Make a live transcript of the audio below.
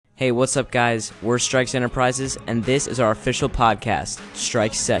Hey, what's up, guys? We're Strikes Enterprises, and this is our official podcast,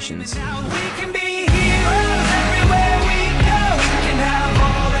 Strike Sessions.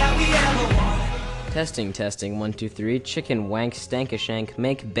 Testing, 1, 2, 3. Chicken wank, stank a shank,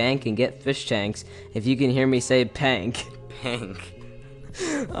 make bank and get fish tanks. If you can hear me say pank. Pank.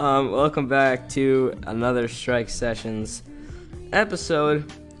 Welcome back to another Strike Sessions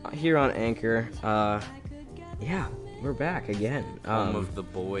episode here on Anchor. Yeah, we're back again. Home of the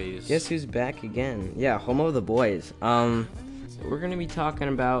boys. Guess who's back again? Yeah, home of the boys. We're gonna be talking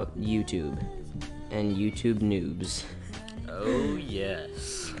about YouTube and YouTube noobs. Oh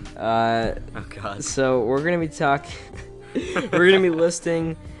yes. Oh God. So we're gonna be we're gonna be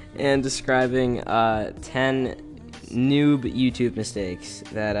listing and describing 10 noob YouTube mistakes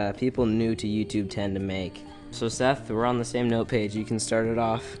that people new to YouTube tend to make. So Seth, we're on the same note page. You can start it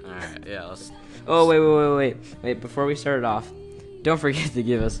off. All right. Yeah. Oh, wait. Before we start it off, don't forget to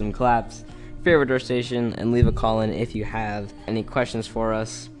give us some claps, favorite our station, and leave a call in if you have any questions for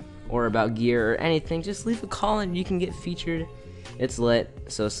us or about gear or anything. Just leave a call in. You can get featured. It's lit.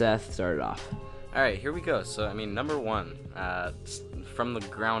 So Seth, start it off. All right. Here we go. So number one, from the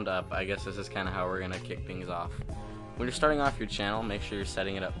ground up, I guess this is kind of how we're gonna kick things off. When you're starting off your channel, make sure you're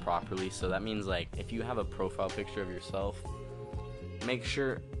setting it up properly. So that means, like, if you have a profile picture of yourself, make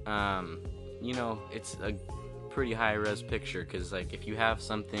sure it's a pretty high res picture, because like if you have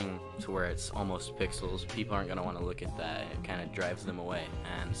something to where it's almost pixels, people aren't gonna want to look at that. It kind of drives them away.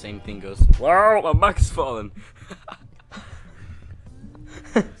 And same thing goes. Wow, my mic's falling.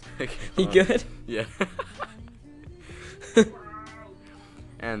 Okay, You good? Yeah.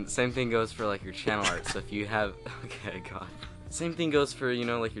 And same thing goes for like your channel art. So if you have, okay, God. Same thing goes for,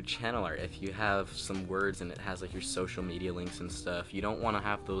 like your channel art. If you have some words and it has like your social media links and stuff, you don't want to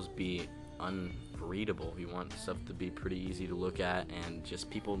have those be unreadable. You want stuff to be pretty easy to look at and just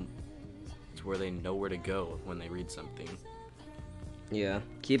people to where they know where to go when they read something. Yeah,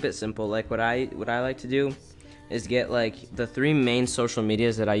 keep it simple. Like what I like to do is get like the 3 main social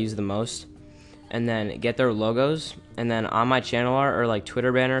medias that I use the most, and then get their logos, and then on my channel art or like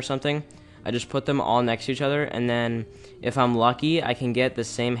Twitter banner or something, I just put them all next to each other, and then if I'm lucky, I can get the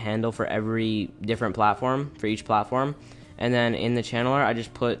same handle for every different platform, for each platform, and then in the channel art, I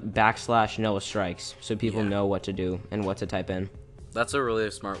just put /Noah Strikes, so people know what to do and what to type in. That's a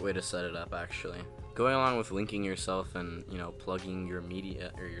really smart way to set it up, actually. Going along with linking yourself and, plugging your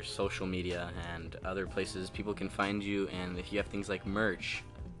media or your social media and other places people can find you, and if you have things like merch,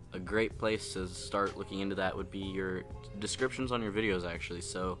 a great place to start looking into that would be your descriptions on your videos, actually.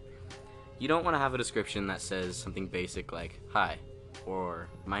 So you don't want to have a description that says something basic like, hi, or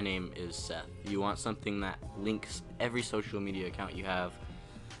my name is Seth. You want something that links every social media account you have,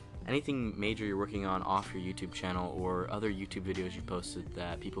 anything major you're working on off your YouTube channel, or other YouTube videos you posted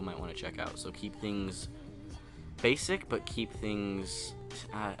that people might want to check out. So keep things basic, but keep things,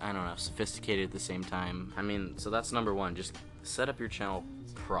 I don't know, sophisticated at the same time. So that's number one. Just set up your channel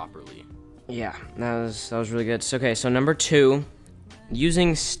properly. Yeah, that was really good. So number 2,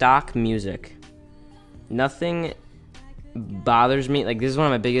 using stock music. Nothing bothers me. Like, this is one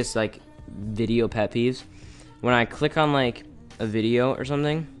of my biggest like video pet peeves. When I click on like a video or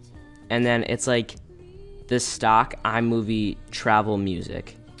something, and then it's like the stock iMovie travel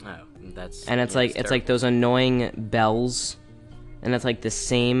music. Oh, it's like those annoying bells, and it's like the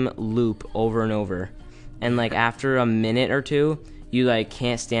same loop over and over. And like after a minute or two, you like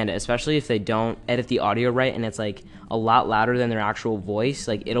can't stand it, especially if they don't edit the audio right and it's like a lot louder than their actual voice.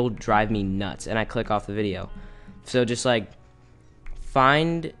 Like, it'll drive me nuts, and I click off the video. So just like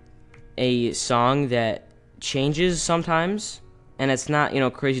find a song that changes sometimes, and it's not,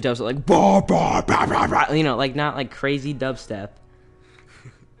 crazy dubstep, like bah, bah, bah, bah, bah, like not like crazy dubstep.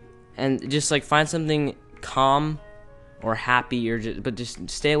 And just like find something calm or happy, but just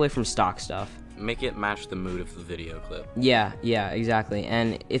stay away from stock stuff. Make it match the mood of the video clip. Yeah, exactly.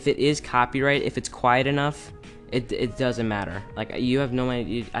 And if it is copyright, if it's quiet enough, it doesn't matter. Like, you have no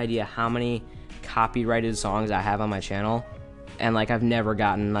idea how many copyrighted songs I have on my channel, and like I've never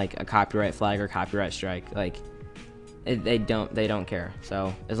gotten like a copyright flag or copyright strike. Like, they don't care.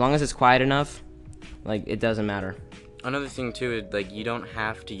 So as long as it's quiet enough, like, it doesn't matter. Another thing too is, like, you don't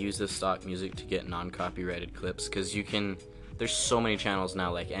have to use the stock music to get non-copyrighted clips, because you can. There's so many channels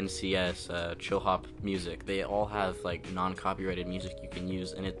now, like NCS, Chill Hop Music. They all have like non-copyrighted music you can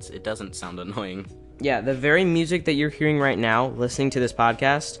use, and it doesn't sound annoying. Yeah, the very music that you're hearing right now, listening to this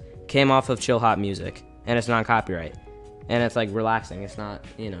podcast, came off of Chill Hop Music, and it's non-copyright, and it's like relaxing. It's not,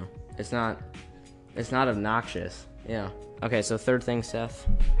 it's not obnoxious. Yeah. Okay, so third thing, Seth,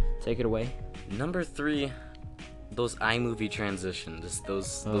 take it away. Number 3, those iMovie transitions,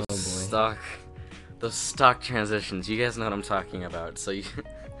 Oh, boy. stock transitions. You guys know what I'm talking about. So you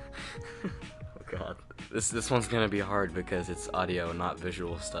oh god. This one's gonna be hard because it's audio, not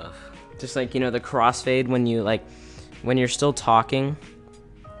visual stuff. Just like, the crossfade when you when you're still talking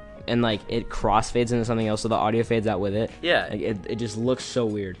and it crossfades into something else, so the audio fades out with it. Yeah. It just looks so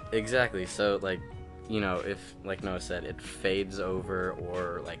weird. Exactly. So if, like Noah said, it fades over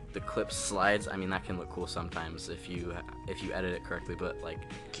or the clip slides, I mean, that can look cool sometimes if you edit it correctly, but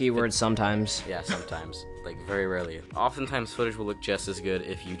Keywords sometimes. yeah, sometimes, very rarely. Oftentimes footage will look just as good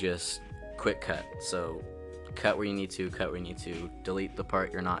if you just quick cut. So cut where you need to, delete the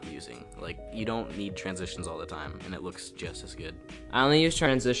part you're not using. You don't need transitions all the time, and it looks just as good. I only use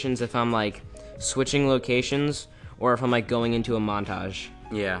transitions if I'm switching locations or if I'm going into a montage.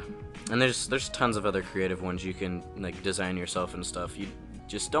 Yeah. And there's tons of other creative ones you can design yourself and stuff. You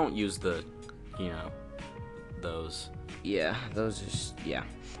just don't use the, those. Yeah, those just, yeah.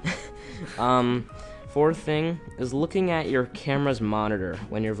 Fourth thing is looking at your camera's monitor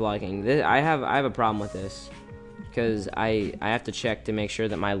when you're vlogging. I have a problem with this because I have to check to make sure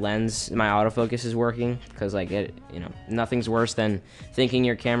that my lens, my autofocus is working, because nothing's worse than thinking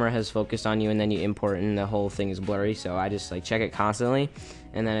your camera has focused on you and then you import it and the whole thing is blurry. So I just check it constantly,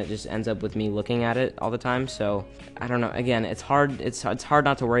 and then it just ends up with me looking at it all the time. So I don't know. Again, it's hard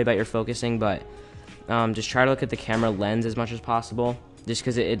not to worry about your focusing, but just try to look at the camera lens as much as possible, just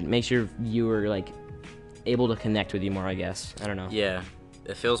because it makes your viewer able to connect with you more, I guess. I don't know. Yeah,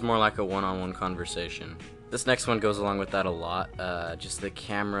 it feels more like a one-on-one conversation. This next one goes along with that a lot. Just the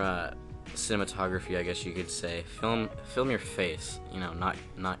camera cinematography, I guess you could say. Film your face,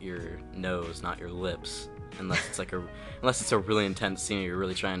 not your nose, not your lips, unless it's a really intense scene. You're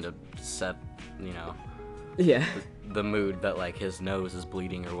really trying to set, Yeah. the mood that his nose is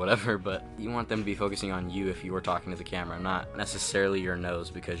bleeding or whatever. But you want them to be focusing on you if you were talking to the camera, not necessarily your nose,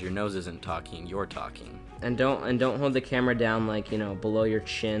 because your nose isn't talking, you're talking. And don't hold the camera down below your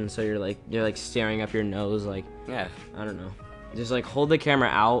chin, so you're staring up your nose Yeah. I don't know. Just hold the camera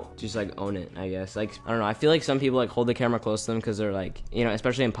out, just own it, I guess. I don't know. I feel some people hold the camera close to them because they're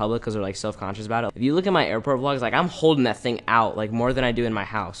especially in public, because they're self-conscious about it. If you look at my airport vlogs, I'm holding that thing out more than I do in my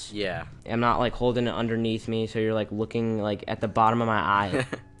house. Yeah. I'm not holding it underneath me, so you're looking at the bottom of my eye.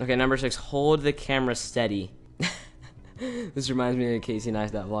 Okay, number 6, hold the camera steady. This reminds me of Casey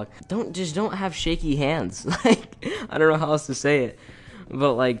Neistat vlog. Don't have shaky hands. I don't know how else to say it.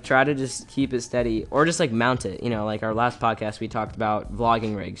 But try to just keep it steady, or just mount it. Our last podcast we talked about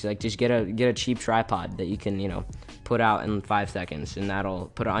vlogging rigs. Just get a cheap tripod that you can put out in 5 seconds, and that'll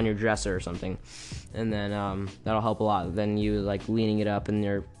put it on your dresser or something, and then that'll help a lot. Then you leaning it up and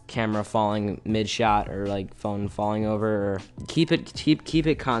your camera falling mid shot, or phone falling over, or keep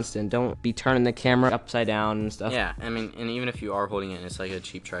it constant. Don't be turning the camera upside down and stuff. Yeah, I mean, and even if you are holding it and it's a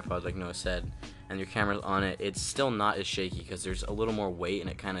cheap tripod, like Noah said, and your camera's on it, it's still not as shaky because there's a little more weight, and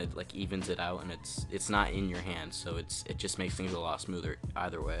it kind of evens it out, and it's not in your hand, so it just makes things a lot smoother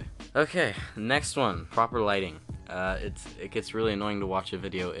either way. Okay, next one, proper lighting. It gets really annoying to watch a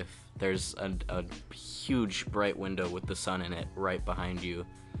video if there's a huge bright window with the sun in it right behind you,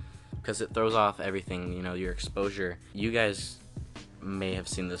 because it throws off everything, your exposure. You guys may have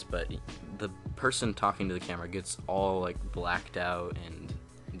seen this, but the person talking to the camera gets all blacked out, and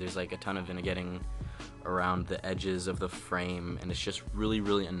there's a ton of vignetting around the edges of the frame, and it's just really,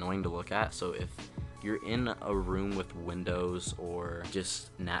 really annoying to look at. So if you're in a room with windows or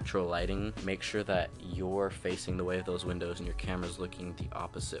just natural lighting, make sure that you're facing the way of those windows and your camera's looking the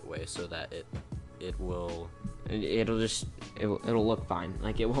opposite way, so that it'll look fine.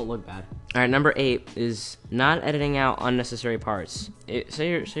 It won't look bad. All right, number 8 is not editing out unnecessary parts. Say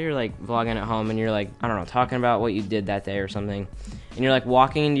you're vlogging at home, and you're I don't know, talking about what you did that day or something, and you're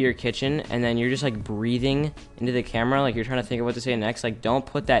walking into your kitchen, and then you're just breathing into the camera, you're trying to think of what to say next. Don't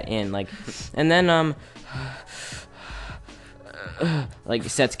put that in, and then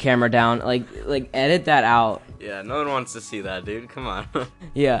sets camera down, edit that out. Yeah, no one wants to see that, dude. Come on.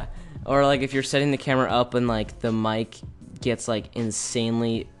 Yeah. Or if you're setting the camera up and the mic gets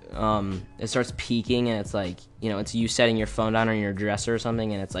insanely it starts peaking, and it's it's you setting your phone down on your dresser or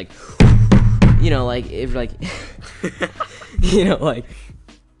something, and it's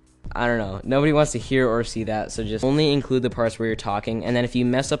I don't know. Nobody wants to hear or see that, so just only include the parts where you're talking. And then if you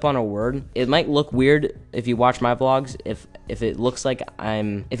mess up on a word, it might look weird if you watch my vlogs. If it looks like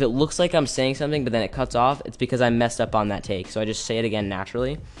I'm saying something, but then it cuts off, it's because I messed up on that take. So I just say it again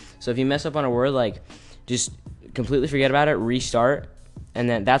naturally. So if you mess up on a word, just completely forget about it, restart. And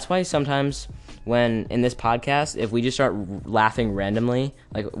then that's why sometimes when in this podcast, if we just start laughing randomly,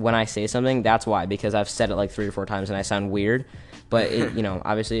 like when I say something, that's why, because I've said it like 3 or 4 times and I sound weird. But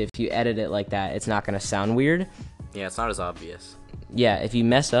obviously, if you edit it like that, it's not gonna sound weird. Yeah, it's not as obvious. Yeah, if you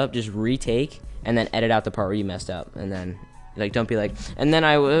mess up, just retake and then edit out the part where you messed up, and then like don't be like, and then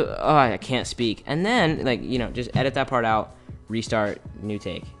I can't speak, and then like just edit that part out, restart, new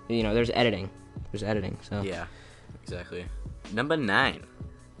take. There's editing. So Yeah, exactly. Number 9.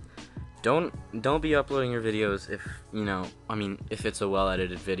 Don't be uploading your videos if it's a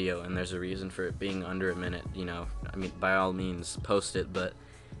well-edited video and there's a reason for it being under a minute, by all means post it, but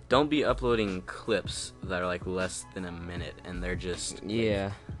don't be uploading clips that are like less than a minute and they're just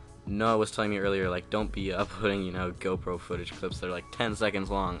Noah was telling me earlier, like, don't be uploading GoPro footage clips that are like 10 seconds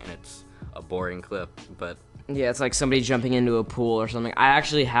long and it's a boring clip, but yeah, it's like somebody jumping into a pool or something. I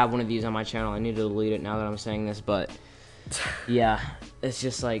actually have one of these on my channel. I need to delete it now that I'm saying this, but yeah, it's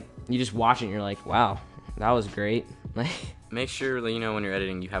just like you just watch it and you're like, wow, that was great. Like, make sure that when you're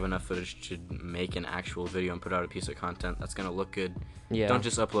editing, you have enough footage to make an actual video and put out a piece of content that's gonna look good. Yeah. Don't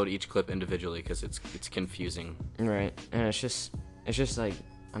just upload each clip individually because it's confusing. Right, and it's just like,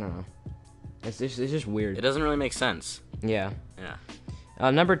 I don't know. It's just weird. It doesn't really make sense. Yeah. Yeah.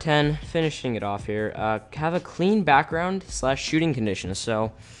 Number 10, finishing it off here. Have a clean background / shooting conditions.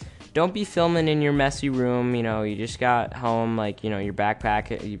 So, don't be filming in your messy room. You just got home, like your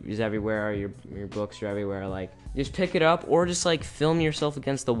backpack is everywhere, your books are everywhere. Like, just pick it up or just like film yourself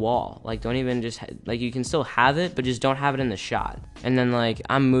against the wall. Like, don't even just like, you can still have it, but just don't have it in the shot. And then like,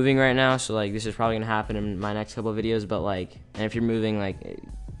 I'm moving right now, so like this is probably gonna happen in my next couple of videos. But like, and if you're moving, like,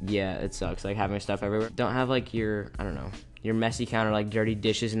 yeah, it sucks, like having stuff everywhere. Don't have like your messy counter, like dirty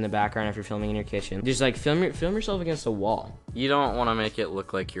dishes in the background if you're filming in your kitchen. Just like film yourself against a wall. You don't want to make it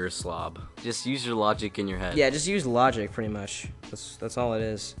look like you're a slob. Just use your logic in your head. Yeah, just use logic, pretty much. That's all it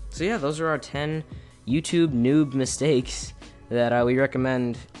is. So yeah, those are our 10 YouTube noob mistakes that we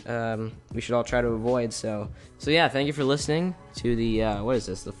recommend we should all try to avoid. So yeah, thank you for listening to the what is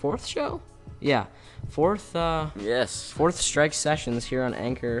this? The 4th show? Yeah, 4th. Yes. 4th strike sessions here on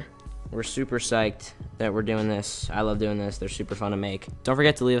Anchor. We're super psyched that we're doing this. I love doing this. They're super fun to make. Don't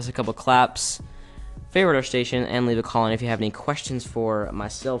forget to leave us a couple claps, favorite our station, and leave a call in if you have any questions for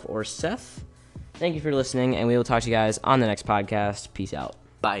myself or Seth. Thank you for listening, and we will talk to you guys on the next podcast. Peace out.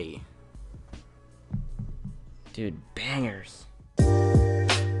 Bye. Dude, bangers.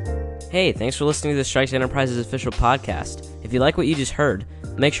 Hey, thanks for listening to the Strikes Enterprises official podcast. If you like what you just heard,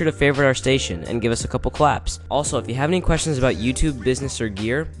 make sure to favorite our station and give us a couple claps. Also, if you have any questions about YouTube, business, or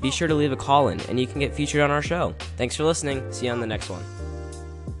gear, be sure to leave a call in and you can get featured on our show. Thanks for listening. See you on the next one.